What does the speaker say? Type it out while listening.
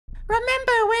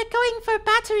Remember, we're going for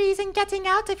batteries and getting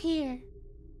out of here.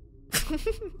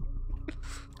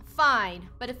 Fine,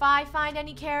 but if I find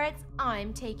any carrots,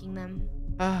 I'm taking them.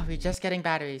 Oh, we're just getting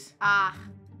batteries. Ah,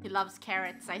 he loves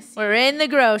carrots, I see. We're in the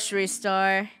grocery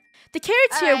store. The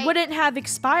carrots All here right. wouldn't have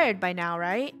expired by now,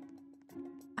 right?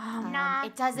 Nah.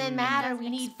 It doesn't matter. doesn't We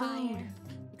need expire. food.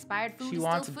 Expired food She is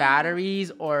wants still food.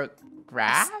 batteries or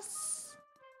grass?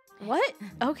 What?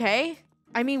 Okay.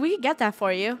 I mean, we could get that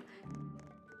for you.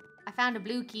 I found a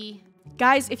blue key.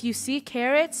 Guys, if you see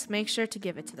carrots, make sure to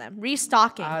give it to them.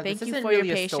 Restocking. Thank this you isn't for really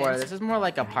your a store. patience. This is more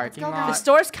like a parking go, lot. The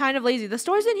store's kind of lazy. The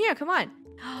store's in here. Come on.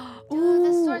 Dude, the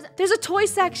Ooh, store's... there's a toy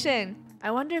section.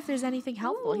 I wonder if there's anything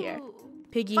helpful here. Ooh.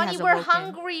 Piggy Funny, has we're awoken.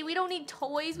 hungry. We don't need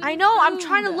toys. We I need know. I'm food.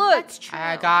 trying to look. That's true.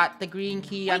 I got the green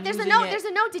key. Wait, I'm there's a using note. it. There's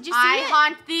a note. Did you see I it?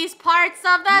 haunt these parts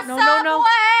of the No, subway. no, no.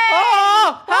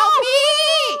 Oh, help me!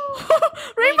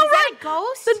 Rainbow, Wait, is that run! a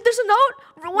ghost? There's a note.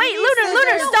 Wait, Lunar,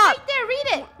 Lunar, No, stop. right there. Read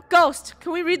it. Ghost,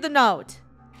 can we read the note?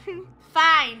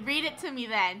 Fine, read it to me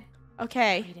then.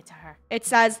 Okay. Read it to her. It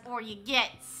says, Or you get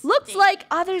looks stick. like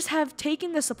others have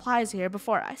taken the supplies here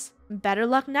before us. Better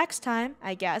luck next time,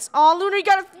 I guess. Oh, Lunar, you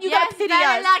gotta pity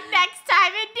better us. luck next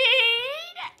time,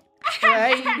 indeed.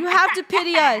 Right? You have to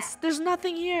pity us. There's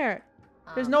nothing here.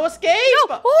 There's no escape.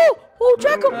 No. Oh,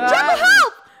 Draco, Draco,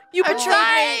 help! You I'm betrayed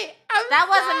trying. me. That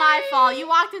wasn't my fault. You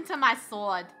walked into my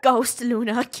sword. Ghost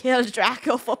Luna killed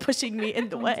Draco for pushing me in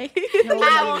the way.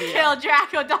 I will kill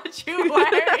Draco, don't you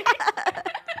worry.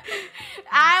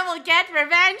 I will get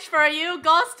revenge for you,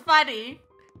 Ghost Funny.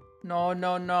 No,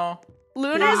 no, no.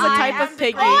 Luna's the type of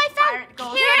piggy. Oh, I found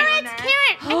carrots,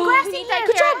 Carrot. Oh, Grassy that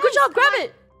good job, grab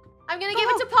it. I'm gonna give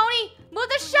it to Pony. Move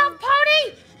the shelf,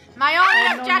 Pony. My only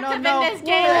no, objective no, no. in this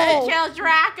game is to kill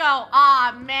Draco.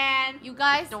 Aw, man. You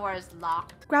guys. Door's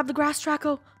locked. Grab the grass,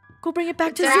 Draco. Go bring it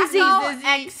back to Draco,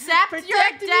 Zizzy. accept your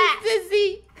Protect me, death.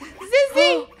 Zizzy.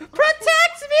 Zizzy,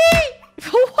 protect me.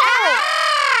 Whoa.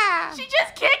 Ah! She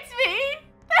just kicked me.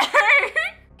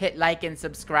 Hit like and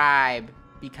subscribe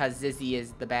because Zizzy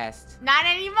is the best. Not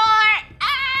anymore.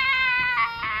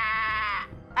 Ah!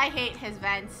 I hate his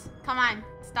vents. Come on,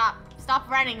 stop. Stop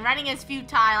running. Running is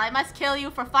futile. I must kill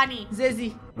you for funny.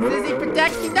 Zizzy,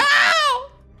 protect me. No!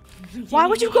 Why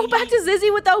would you go back to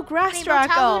Zizzy without grass, Rainbow, tell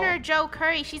Draco? Lunar Joke.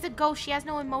 Hurry. She's a ghost. She has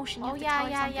no emotion. You Oh have to tell her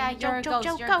yeah. something. You're a Joke, ghost.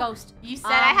 joke, You're joke. a ghost. You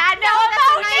said I had no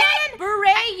emotion.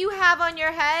 Beret you have on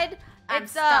your head. I'm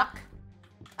It's stuck.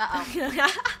 Uh-oh.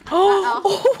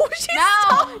 Oh, she's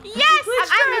No. Yes,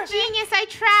 I'm sure. a genius. I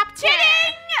trapped her.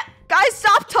 Guys,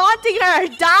 stop taunting her.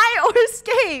 Die or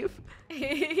escape.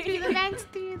 Through the vents.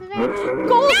 Through the vents.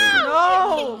 Gold.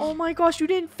 No! Oh my gosh, you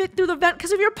didn't fit through the vent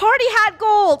because of your party hat,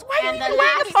 Gold. Why And didn't the you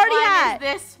wear last the party one hat?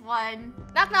 is this one.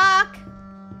 Knock knock.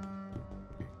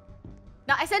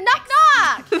 No, I said knock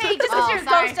knock. Hey, just because you're a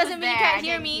sorry, ghost doesn't who's mean you there? can't I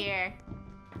hear didn't me. hear.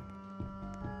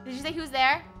 Did you say who's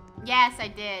there? Yes, I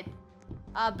did.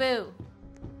 Boo.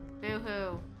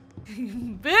 Boo-hoo.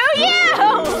 Boo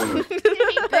you!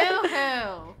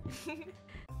 Boo-hoo.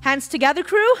 Hands together,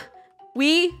 crew.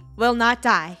 We will not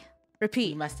die. We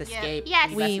Repeat. must escape. Yes.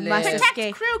 We live. must Protect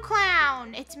escape. Krew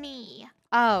Clown. It's me.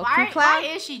 Oh, crew Why clown.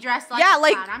 is she dressed like Yeah, a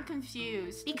like- clown? I'm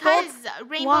confused. Because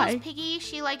Rainbow's why? Piggy,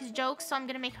 she likes jokes, so I'm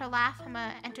gonna make her laugh. I'm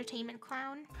an entertainment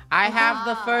clown. I have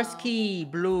the first key,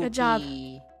 blue Good job.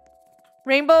 key.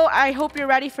 Rainbow, I hope you're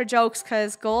ready for jokes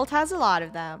because Gold has a lot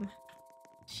of them.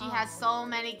 She has so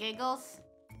many giggles.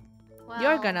 Well,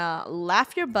 You're gonna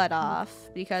laugh your butt off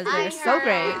because I they're so heard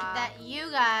great. that you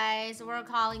guys were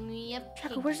calling me a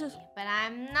piggy, where's this- but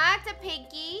I'm not a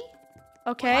piggy.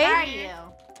 Okay. What are you?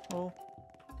 Oh,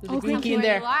 there's Oh, a green green key key. in Where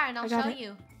there. you are, and I'll I got show it.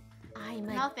 you. I'm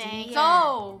a No thanks. deer.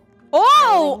 Oh.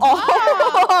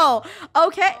 Oh.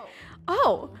 Okay.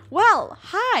 Oh. Well.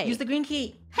 Hi. Use the green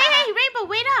key. Hey, Rainbow,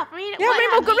 wait up. Read Yeah, what?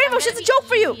 Rainbow, go, Rainbow. I'm She's gonna a be joke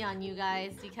for you. easy on you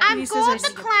guys because I'm These Gold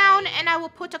scissors. the Clown, and I will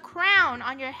put a crown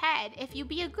on your head if you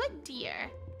be a good deer.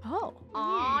 Oh.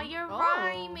 Aw, you're Oh.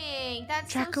 rhyming.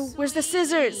 That's Draco, so where's the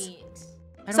scissors? sweet.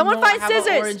 I don't Someone know, I find have an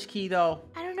scissors. orange key though.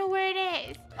 I don't know where it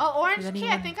is. Oh, orange Does key.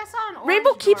 I anyone- think I saw an orange Rainbow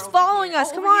door keeps over following here.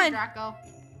 us. Oh, Come over here, on. Draco.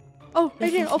 Oh, right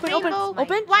here. Open. Rainbow,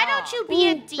 Open. why don't you be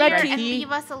a Ooh, deer red and key.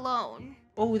 leave us alone?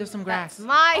 Oh, there's some grass. That's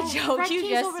my Oh, joke. red You key's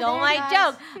just over stole there, my guys.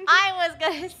 joke. I was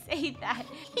gonna say that.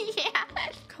 Yeah.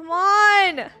 Come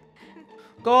on.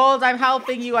 Gold, I'm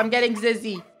helping you. I'm getting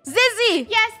Zizzy. Zizzy.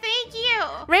 Yes, thank you.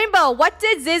 Rainbow, what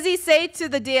did Zizzy say to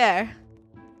the deer?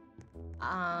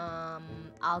 I'll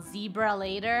zebra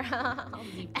later. I'll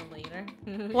zebra later.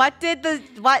 What did the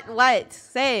what?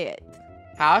 Say it.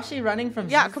 How is she running from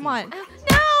Yeah, Zizzy? come on. No.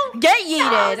 Get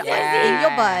yeeted. Yeah. In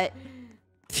your butt.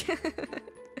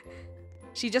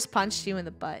 She just punched you in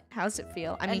the butt. How's it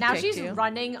feel? I mean, And now kicked she's you.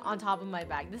 running on top of my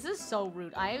back. This is so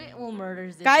rude. I will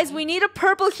murder Zippy. Guys, we need a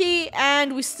purple key,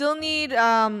 and we still need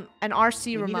an RC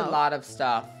We remote. need a lot of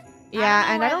stuff.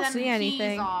 Yeah, and I where don't them see keys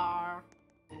anything. are.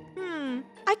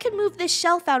 I could move this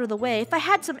shelf out of the way if I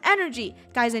had some energy.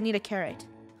 Guys, I need a carrot.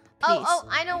 Please. Oh,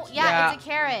 I know. Yeah, Yeah. it's a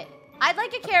carrot. I'd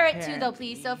like a carrot too, Carrot. though,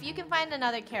 please. So if you can find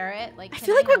another carrot, like. I can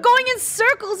feel like we're have- going in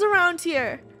circles around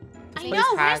here. I place know.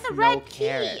 Where's has the no red key?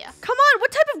 carrots. Come on,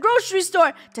 what type of grocery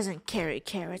store doesn't carry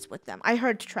carrots with them? I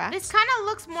heard tracks. This kind of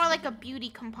looks more like a beauty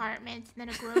compartment than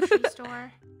a grocery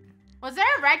store. Was there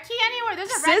a red key anywhere? There's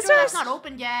a red door that's Scissors? not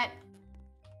opened yet.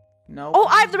 No. Oh,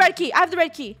 I have the red key. I have the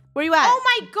red key. Where you at? Oh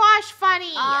my gosh,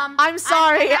 Funny. I'm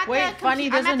sorry. I'm at Wait, the Funny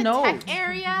I'm at doesn't the know. tech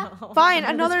area. Fine, Look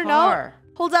at another his note. car.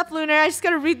 Hold up, Lunar. I just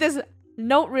gotta read this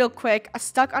note real quick.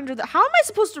 Stuck under the. How am I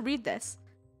supposed to read this?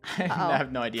 I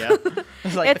have no idea.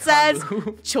 It's like It the car says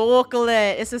move.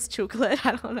 chocolate. It says chocolate.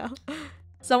 I don't know.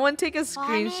 Someone take a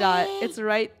screenshot. Funny. It's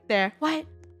right there. What?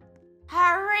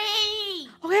 Hurry!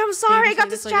 Okay, I'm sorry. I this got way,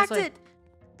 this way, this way. distracted.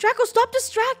 Draco, stop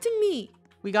distracting me.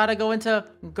 We gotta go into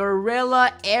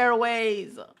Gorilla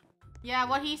Airways. Yeah,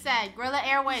 what he said. Gorilla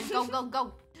Airways. Go, go,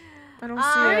 go. I don't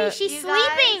Hurry, see it. she's You guys-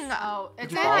 sleeping. Oh, Did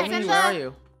it's you in, follow it's me? in Where are the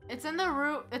you? it's in the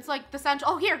route. It's like the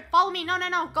central. Oh, here, follow me. No, no,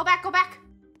 no. Go back, go back.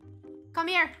 Come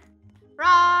here.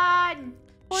 Run.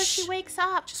 Before she Shh. wakes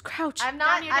up. Just crouch. I'm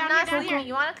not. Down here, I'm down not here, down sleeping. here.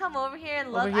 You want to come over here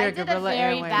and look? Over here, I did a Gorilla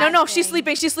very Airways. bad No, she's thing.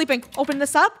 sleeping. She's sleeping. Open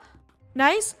this up.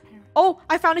 Nice. Oh,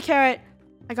 I found a carrot.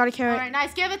 I got a All carrot. right,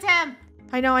 nice. Give it to him.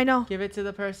 I know, I know. Give it to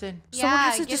the person. Someone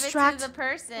has to give distract it to the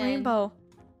person. Rainbow.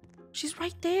 She's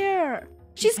right there. You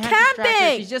She's can't distract her.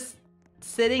 camping. She's just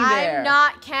sitting there. I'm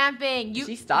not camping. You,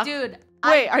 She's stuck? dude.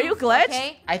 Wait, I are you moved, glitched?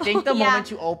 Okay? I think the Yeah. moment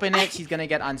you open it, she's gonna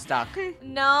get unstuck.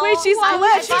 No. Wait, she's I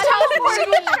glitched. thought I was She's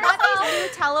working. I got these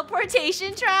new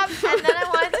teleportation traps, and then I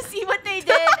wanted to see what they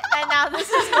did, and now this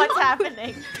is what's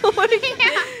happening.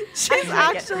 She's might get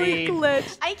actually freed.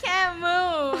 glitched. I can't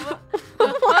move.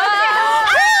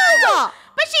 Ah!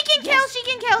 But she can kill. She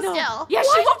can kill No. still. Yeah,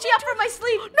 she woke me up from my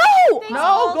sleep. No!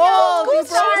 No, Gold! Gold you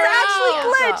Star broke is her actually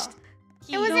out. glitched.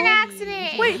 It was an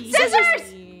accident. Wait,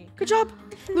 scissors! Good job.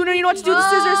 Lunar, you know what to do with the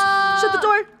scissors. Shut the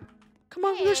door. Come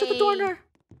on, Lunar, shut the door, Hey. Lunar.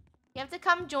 You have to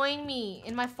come join me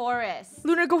in my forest.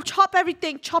 Lunar, go chop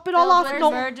everything. Chop it all Filled off. with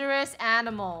No, murderous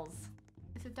animals.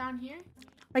 Is it down here?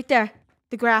 right there.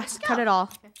 The grass. Cut it all.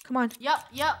 Come on. Yup,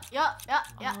 yup, yup, yup,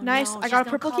 yup. Nice. I got a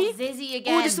purple key. Zizzy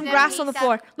again. Oh, there's some Then grass on the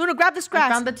floor. Luna, grab this I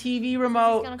grass. found the TV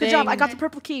remote. gonna- Good job. I thing. got the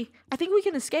purple key. I think we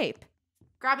can escape.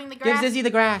 Grabbing the Give grass. Zizzy the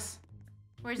grass.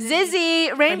 Where's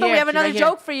Zizzy, Rainbow, here, we have she's another right here.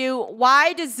 joke for you.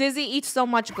 Why does Zizzy eat so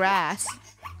much grass?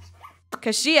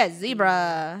 Because she a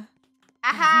zebra.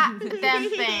 Aha! Them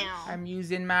bam. I'm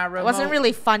using my remote. It wasn't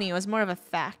really funny. It was more of a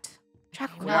fact.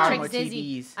 Track- Where are Trick more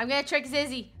Zizzy. TVs? I'm gonna trick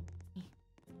Zizzy.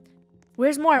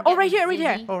 Where's more? Oh, Get right here, right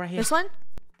Zizzy. here. Oh, right here. This one?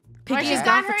 Piggy she's is gone.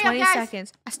 gone for Hurry up, 20 guys.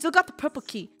 seconds. I still got the purple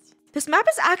key. This map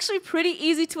is actually pretty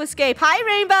easy to escape. Hi,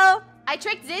 Rainbow. I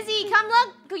tricked Zizzy. Come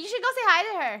look. You should go say hi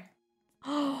to her.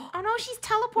 Oh no, she's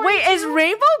teleporting. Wait, is too.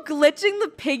 Rainbow glitching the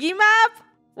Piggy map?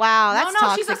 Wow, that's no,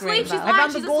 toxic, she's asleep. Rainbow. She's I lying.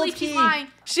 found the She's gold asleep. She's key. lying.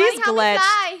 She's Honey, help me glitched.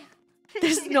 fly.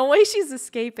 There's no way she's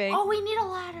escaping. Oh, we need a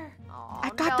ladder. Oh, I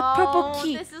got the purple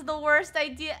key. This is the worst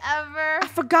idea ever. I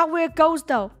forgot where it goes,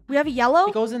 though. We have a yellow?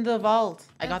 It goes in the vault.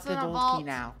 I got It's the in a gold key vault.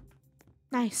 now.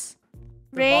 Nice. The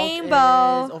vault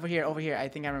Rainbow. is over here, over here. I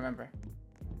think I remember.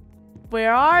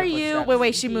 Where are Your you? footsteps. Wait,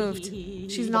 wait, she moved.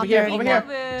 She's not Over here, there over anymore.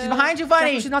 here. She's behind you, Draco,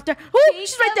 Funny. she's not there. Oh,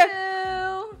 she's right there.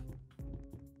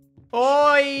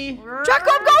 Oi!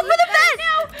 Draco, I'm going for the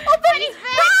vent. Open it.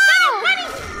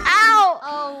 No! Ow.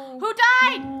 Oh, Who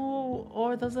died? Oh,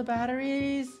 or those are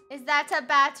batteries. is that a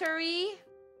battery?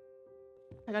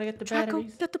 I gotta get the Draco,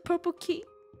 batteries. get the purple key.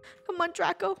 Come on,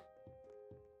 Draco.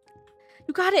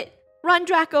 You got it. Run,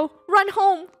 Draco. Run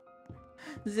home.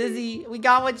 Zizzy, we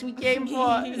got what we came for.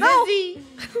 No. Zizzy!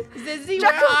 Zizzy,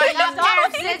 Draco, where are you?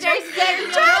 Stop, scissors,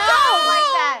 scissors. Draco! Like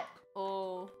that.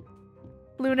 Oh.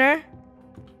 Lunar,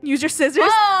 use your scissors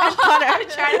Oh, and cut her. I'm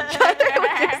trying to Cut cut her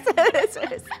with your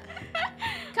scissors.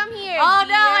 Come here. Oh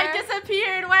no, I dear.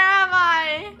 disappeared. Where am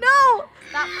I? No.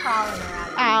 Stop crawling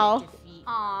around. Ow. With your feet.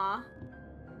 Aw.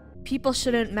 People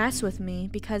shouldn't mess with me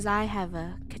because I have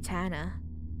a katana.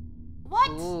 What?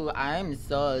 Ooh, I'm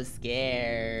so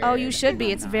scared. Oh, you should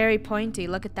be. It's very pointy.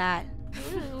 Look at that.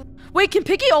 Wait, can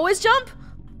Piggy always jump?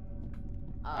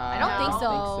 I don't think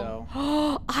so.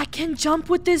 Oh, I can jump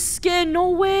with this skin. No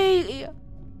way. Leave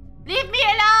me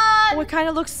alone. Oh, it kind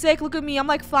of looks sick. Look at me. I'm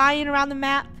like flying around the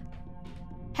map.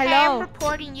 Hey, I'm Hello.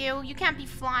 reporting you. You can't be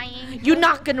flying. You're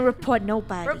not gonna report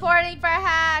nobody. Reporting for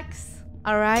hacks.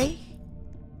 All right.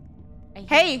 I hate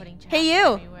Hey, putting traps hey you.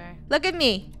 everywhere. Look at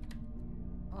me.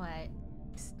 What?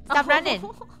 Stop running.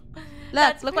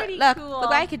 That's Look pretty what cool.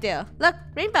 I could do. Look,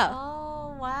 rainbow.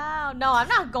 Oh wow! No, I'm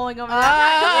not going over there.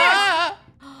 I'm not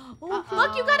Uh-oh.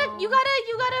 Look, you got a food. You got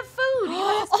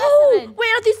a Oh, specimen. wait,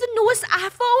 are these the newest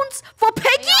iPhones? For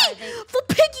Piggy! They- For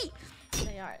Piggy!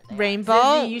 They are. Rainbow.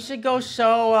 Zizzy, you should go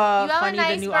show You have a Funny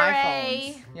nice the new beret.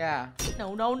 iPhones. Yeah.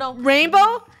 No.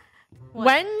 Rainbow? What?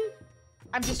 When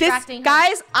I'm this, distracting her.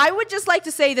 guys, I would just like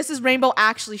to say this is Rainbow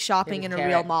actually shopping in a real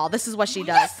carrot. mall. This is what she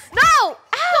does. No!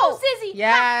 Ow! Zizzy.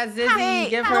 Yeah, Zizzy, Hey,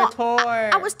 give her no, a tour.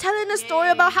 I was telling a story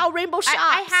about how Rainbow shops.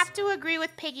 I have to agree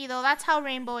with Piggy though. That's how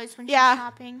Rainbow is when Yeah. she's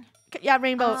shopping. Yeah,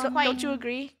 Rainbow, It's quite- don't you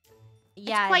agree?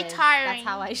 Yeah, quite it is. tiring. That's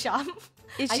how I shop.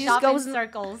 It I just shop goes in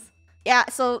circles. Yeah,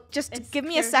 so just It's give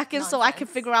me a pure second so I can nonsense.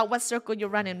 figure out what circle you're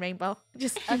running, Rainbow.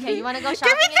 Just Okay, you want to go Give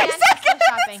shopping me 10 again? Let's go seconds.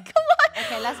 shopping. Come on.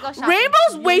 Okay, let's go shopping.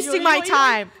 Rainbow's wasting my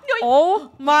time.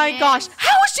 Oh my Yes. gosh.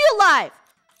 How is she alive?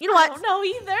 You know I what? don't know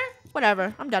either.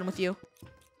 Whatever. I'm done with you.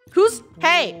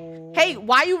 Hey,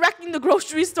 why are you wrecking the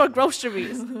grocery store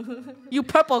groceries? You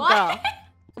purple girl.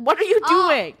 What are you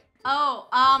doing?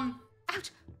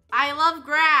 Ouch. I love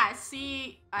grass.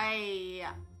 See,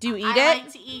 Do you eat I it?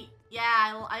 like to eat. Yeah,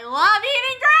 I love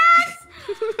eating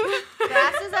grass.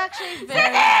 Grass is actually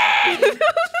very.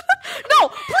 No,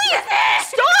 please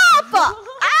stop!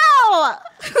 Ow!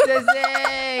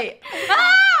 Zizzy!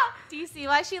 Do you see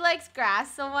why she likes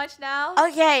grass so much now?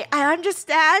 Okay, I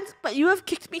understand, but you have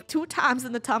kicked me 2 times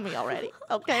in the tummy already.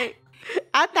 Okay,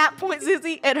 at that point,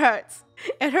 Zizzy, it hurts.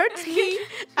 It hurts me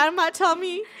and my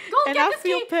tummy, Go and get I the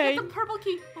feel key. pain. Get the purple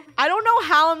key. I don't know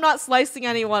how I'm not slicing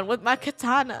anyone with my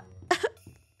katana.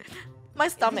 My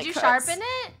stomach Did you hurts. sharpen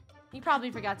it? You probably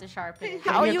forgot to sharpen it.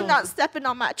 How are Here you goes not the- stepping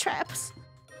on my traps?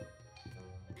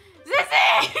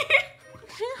 Zizzy!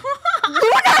 Luna!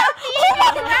 Oh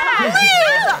my god!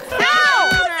 Please! Ow!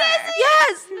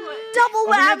 Yes! Double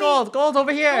Over here, whammy! Gold. Gold,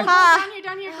 over here. Ah.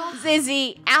 Down here, go.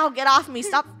 Zizzy, ow, get off me.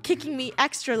 Stop kicking me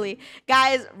extrally.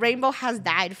 Guys, Rainbow has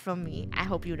died from me. I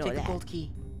hope you know Take the that. gold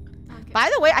key. By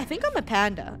the way, I think I'm a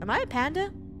panda. Am I a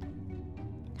panda?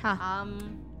 Huh.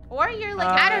 Or you're like,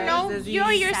 I don't know. Zizzy,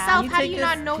 You're yourself. How do take you this-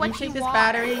 not know can what you take you this want?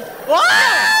 battery?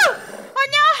 Whoa! Oh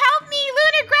no, help me!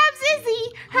 Luna, grab Zizzy!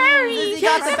 Hurry! Zizzy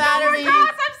got the battery.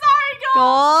 I'm sorry, go!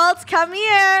 Gold, come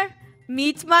here.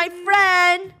 Meet my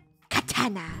friend.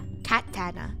 Katana.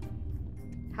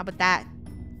 How about that?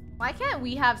 why can't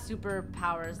we have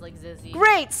superpowers like Zizzy?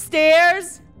 Great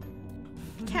stairs.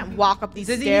 Can't walk up these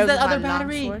Zizzy stairs needs with that my other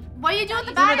battery. longsword. What are you doing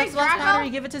with the Luna, battery, that's the last Draco? battery.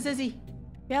 Give it to Zizzy.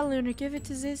 Yeah, Luna, give it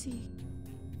to Zizzy.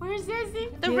 Where's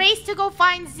Zizzy? The Give- race to go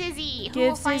find Zizzy. Who Give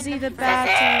will find Zizzy her the first?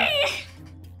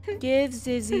 battery. Give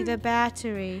Zizzy the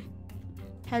battery.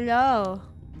 Hello.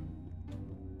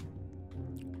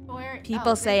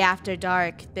 People say after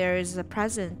dark there is a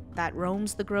present that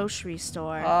roams the grocery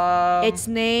store. Its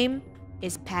name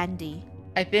is Pandy.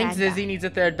 I think Panda. Zizzy needs a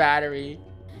third battery.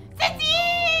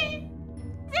 Zizzy!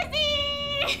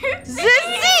 Zizzy!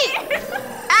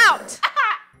 Zizzy! Out!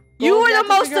 You Gold, were have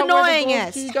the to most figure out where the gold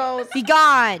annoyingest. key goes. Be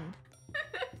gone.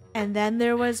 And then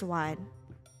there was one.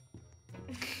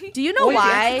 Do you know Wait,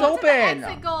 why? it's open.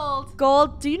 Exit gold.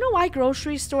 Gold, do you know why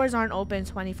grocery stores aren't open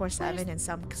 24/7 in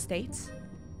some states?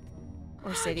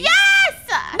 Or cities?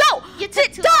 Yes! No! You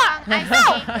took too Stop! long. I No!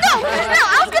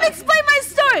 I was gonna explain my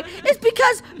story. It's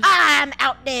because I'm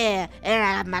out there and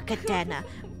I have my katana.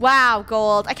 Wow,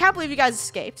 Gold. I can't believe you guys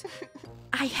escaped.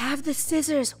 I have the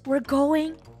scissors. We're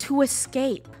going to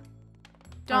escape.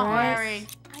 Don't Alright. worry.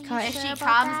 Cut. If she comes,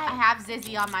 I have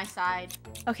Zizzy on my side.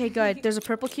 Okay, good. There's a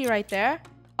purple key right there.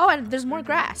 Oh, and there's more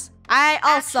grass. I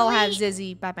also have Actually,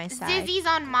 Zizzy by my side. Zizzy's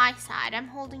on my side. I'm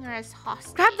holding her as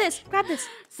hostage. Grab this. Grab this.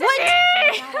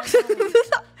 Zizzy!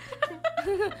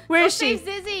 Where is Save she?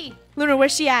 Zizzy. Luna,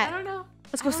 where's she I at? don't know.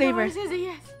 Let's go save her.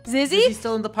 Zizzy is. Zizzy? Zizzy's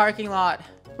still in the parking lot.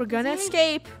 We're gonna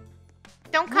escape.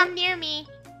 Don't come near me.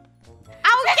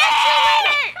 I'll get you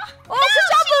later. Oh, good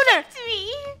job, Lunar. To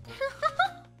me.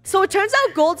 So it turns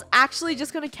out Gold's actually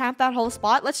just gonna camp that whole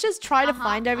spot. Let's just try to Uh-huh,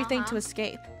 find everything uh-huh. to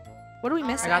escape. What are we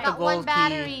missing? I got the one gold key.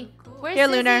 battery. Where's Here,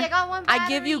 Zizzy? Lunar. I got one battery. I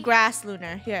give you grass,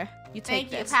 Lunar. Here, you take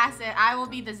Thank you. this. Pass it. I will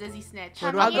be the Zizzy snitch.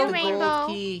 Where do Come I here, get the Rainbow. gold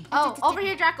key? Oh, over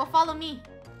here, Draco. Follow me.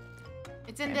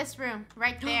 It's in this room,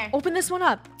 right there. Open this one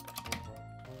up.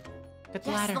 Get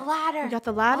the Yes, ladder. the ladder. We got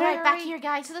the All ladder. right, back here,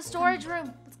 guys, to the storage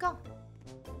room. Let's go.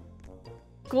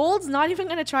 Gold's not even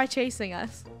gonna try chasing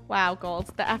us. Wow, Gold,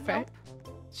 the effort.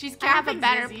 She's I have a camping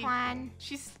better Zizzy. plan.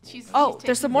 She's Oh,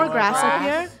 there's some more more grass up grass.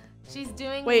 here. She's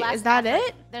doing. Wait, less is that effort.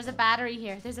 it? There's a battery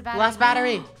here. There's a battery. Last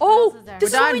battery. Oh, else is there? this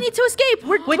is We're when we done. need to escape.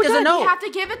 We're Wait, there's a done. note. You have to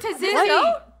give it to What?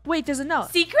 Zizzy. Wait, there's a note.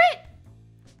 Secret?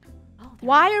 Oh,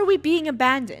 Why are we being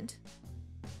abandoned?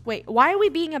 Wait, why are we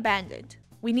being abandoned?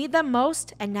 We need them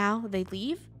most, and now they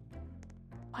leave?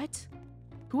 What?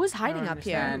 Who is hiding up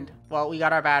here? Well, we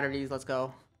got our batteries. Let's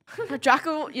go.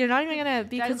 Draco, you're not even gonna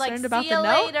be Draco's concerned like, about see the you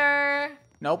note? later.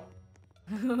 Nope.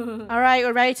 All right,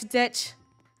 we're ready to ditch.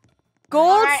 Gold,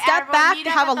 All right, step everyone, back meet to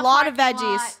up have a at the lot of parking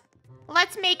veggies. lot.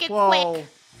 Let's make it Whoa. quick.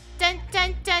 Dun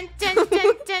dun dun dun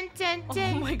dun dun dun Oh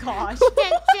dun. my gosh. Dun,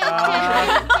 dun,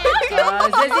 dun, dun,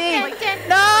 dun, dun, Zizzy. dun, dun.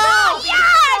 No!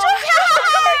 Yes!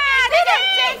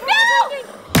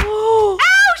 Oh,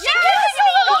 She kissed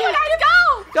me! Let's go!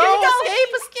 Go.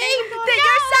 escape!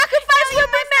 Your sacrifice will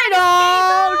be made!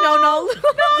 Oh, no.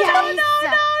 Yes!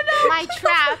 My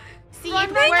trap. See, it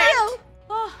worked.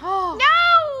 No!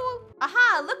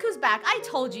 Aha, look who's back. I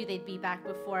told you they'd be back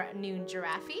before noon,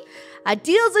 Giraffe. A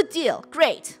deal's a deal.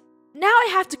 Great. Now I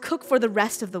have to cook for the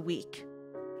rest of the week.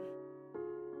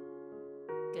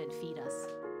 Good, feed us.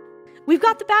 We've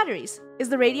got the batteries. Is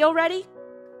the radio ready?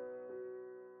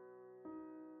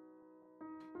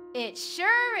 It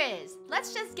sure is.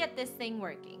 Let's just get this thing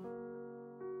working.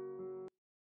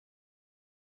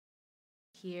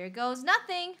 Here goes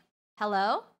nothing.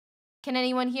 Hello? Can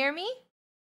anyone hear me?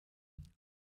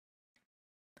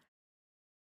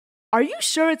 Are you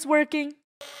sure it's working?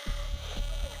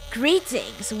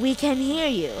 Greetings, we can hear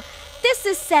you. This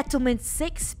is Settlement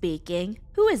 6 speaking.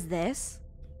 Who is this?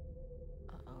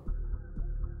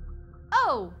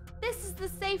 Oh, this is the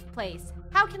safe place.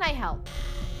 How can I help?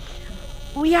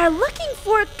 We are looking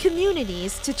for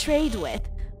communities to trade with.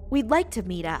 We'd like to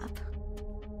meet up.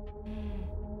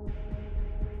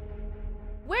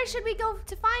 Where should we go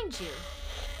to find you?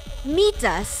 Meet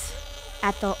us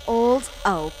at the Old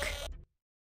Oak.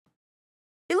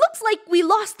 It looks like we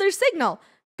lost their signal.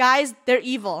 Guys, they're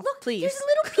evil. Look, please. there's a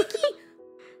little piggy.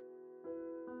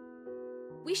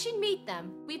 We should meet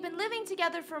them. We've been living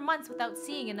together for months without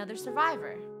seeing another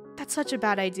survivor. That's such a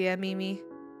bad idea, Mimi.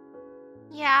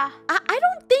 Yeah. I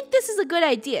don't think this is a good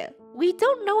idea. We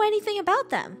don't know anything about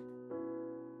them.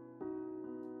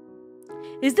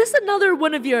 Is this another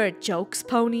one of your jokes,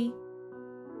 Pony?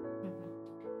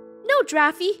 No,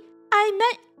 Draffy.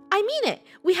 I mean it.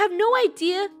 We have no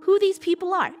idea who these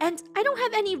people are, and I don't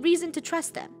have any reason to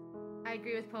trust them. I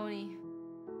agree with Pony.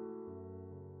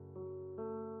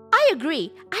 I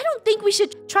agree. I don't think we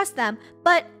should trust them,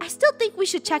 but I still think we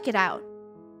should check it out.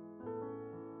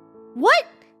 What?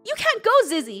 You can't go,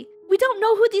 Zizzy. We don't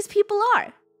know who these people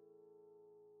are.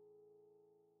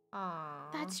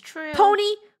 Aww. That's true.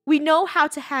 Pony, we know how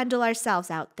to handle ourselves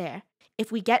out there.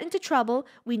 If we get into trouble,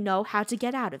 we know how to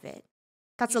get out of it.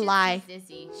 That's a lie.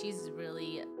 Zizzy. She's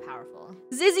really powerful.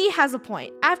 Zizzy has a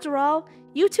point. After all,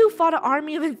 you two fought an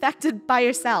army of infected by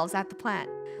yourselves at the plant.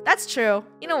 That's true.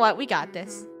 You know what? We got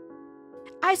this.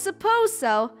 I suppose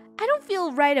so. I don't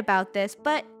feel right about this,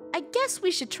 but I guess we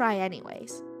should try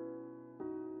anyways.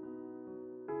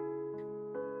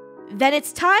 Then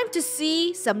it's time to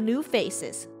see some new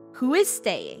faces. Who is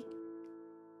staying?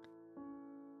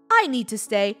 I need to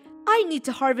stay. I need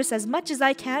to harvest as much as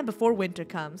I can before winter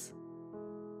comes.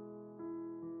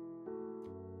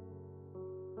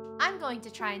 I'm going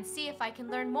to try and see if I can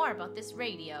learn more about this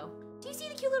radio. Do you see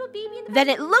the cute little baby in the Then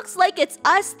it looks like it's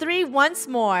us three once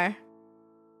more.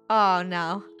 Oh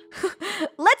no.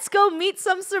 Let's go meet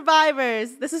some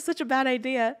survivors. This is such a bad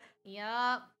idea.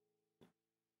 Yup.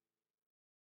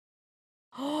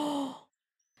 Ooh,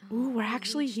 we're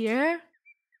actually here?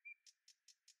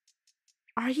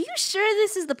 Are you sure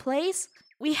this is the place?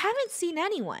 We haven't seen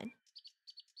anyone.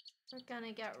 We're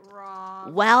gonna get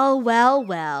robbed. Well,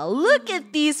 look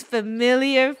at these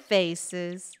familiar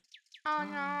faces. Oh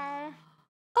no.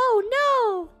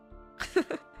 Oh no!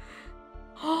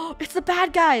 Oh, it's the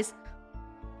bad guys.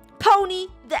 Pony,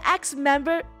 the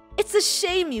ex-member, it's a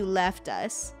shame you left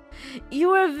us. You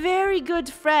were a very good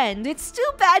friend. It's too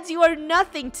bad you are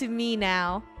nothing to me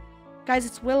now. Guys,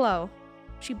 it's Willow.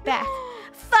 She back.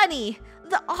 Funny,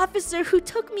 the officer who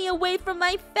took me away from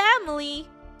my family.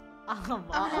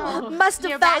 Must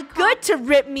have felt good to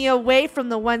rip me away from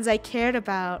the ones I cared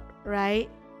about, right?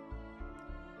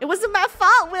 It wasn't my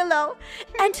fault, Willow.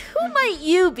 And who might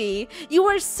you be? You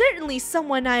are certainly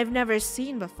someone I've never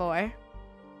seen before.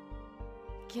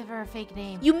 Give her a fake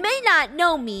name. You may not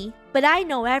know me, but I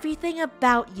know everything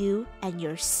about you and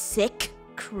your sick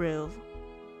crew.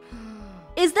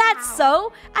 Is that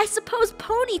so? I suppose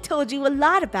Pony told you a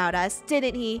lot about us,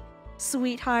 didn't he,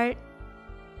 sweetheart?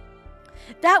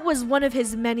 That was one of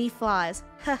his many flaws.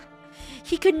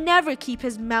 He could never keep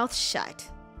his mouth shut.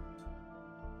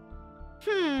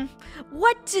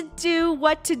 What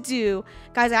to do?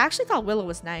 Guys, I actually thought Willow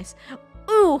was nice.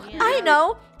 Ooh, Yeah. I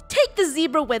know. Take the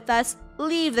zebra with us.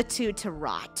 leave the two to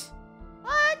rot.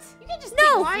 What? You can just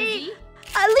No. take Zizzy.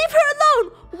 Leave her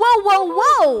alone! Whoa, whoa,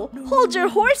 whoa! Hold your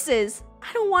horses!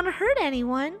 I don't want to hurt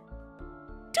anyone.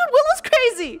 Dude, Willow's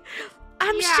crazy!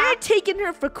 I'm sure taking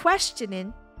her for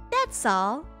questioning. That's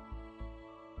all.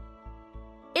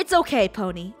 It's okay,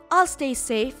 Pony. I'll stay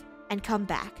safe and come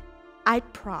back. I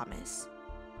promise.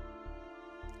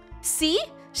 See?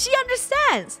 She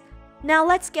understands. Now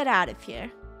let's get out of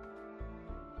here.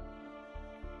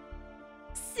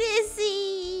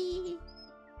 Sissy!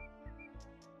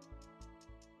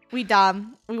 We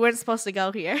dumb. We weren't supposed to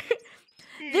go here.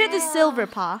 They're the Silver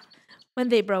Paw. When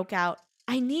they broke out,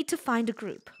 I need to find a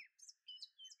group.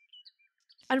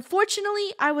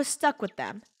 Unfortunately, I was stuck with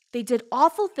them. They did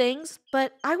awful things,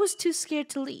 but I was too scared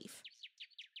to leave.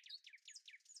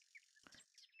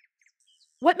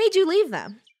 What made you leave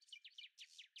them?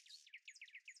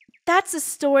 That's a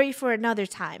story for another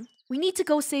time. We need to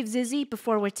go save Zizzy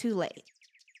before we're too late.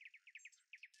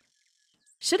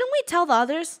 Shouldn't we tell the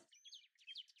others?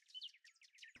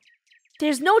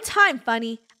 There's no time,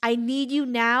 Funny. I need you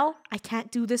now. I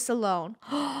can't do this alone.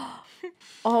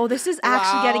 Oh, this is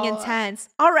actually getting intense.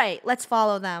 All right, let's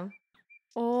follow them.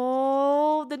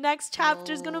 Oh, the next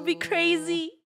chapter is going to be crazy.